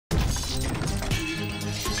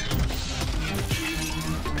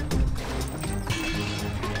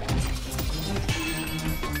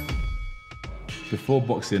before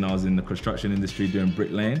boxing, I was in the construction industry doing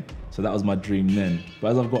bricklaying, so that was my dream then.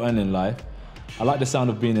 But as I've got on in life, I like the sound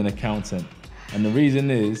of being an accountant. And the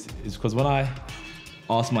reason is because when I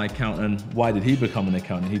asked my accountant why did he become an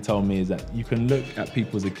accountant, he told me is that you can look at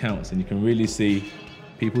people's accounts and you can really see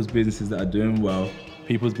people's businesses that are doing well,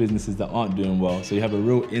 people's businesses that aren't doing well, so you have a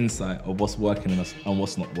real insight of what's working and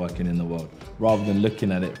what's not working in the world. Rather than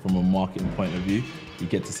looking at it from a marketing point of view, you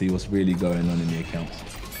get to see what's really going on in the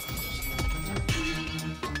accounts.